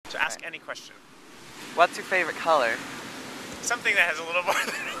Ask any question. What's your favorite color? Something that has a little more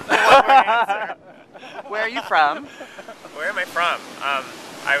than one word answer. Where are you from? Where am I from?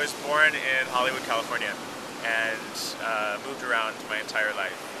 I was born in Hollywood, California, and moved around my entire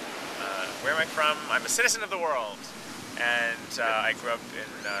life. Where am I from? I'm a citizen of the world. And I grew up in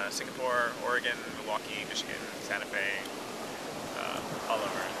Singapore, Oregon, Milwaukee, Michigan, Santa Fe, all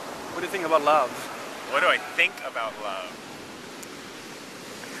over. What do you think about love? What do I think about love?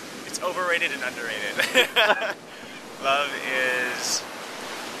 It's overrated and underrated. Love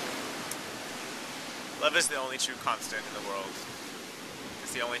is the only true constant in the world.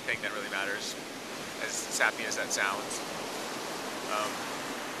 It's the only thing that really matters, as sappy as that sounds. I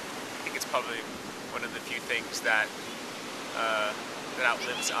think it's probably one of the few things that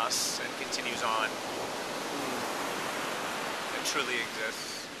outlives us and continues on and truly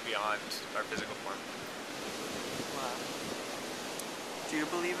exists beyond our physical form. Wow. Do you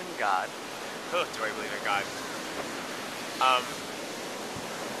believe in God? Oh, do I believe in God?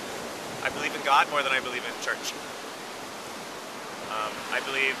 I believe in God more than I believe in church. I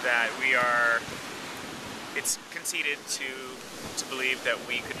believe that it's conceited to believe that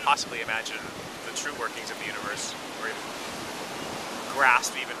we could possibly imagine the true workings of the universe, or even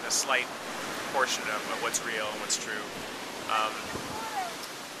grasp even a slight portion of what's real and what's true.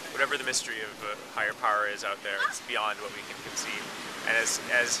 Whatever the mystery of a higher power is out there, it's beyond what we can conceive. And as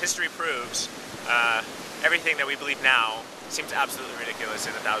history proves, everything that we believe now seems absolutely ridiculous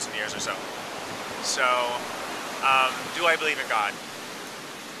in 1,000 years or so. So, do I believe in God?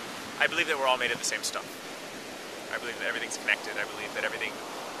 I believe that we're all made of the same stuff. I believe that everything's connected. I believe that everything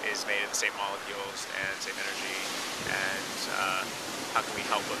is made of the same molecules and same energy. And how can we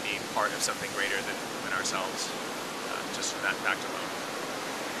help but be part of something greater than ourselves, just from that fact alone?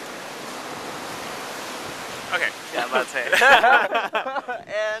 Okay. Yeah, that's it.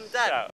 And done. Yeah.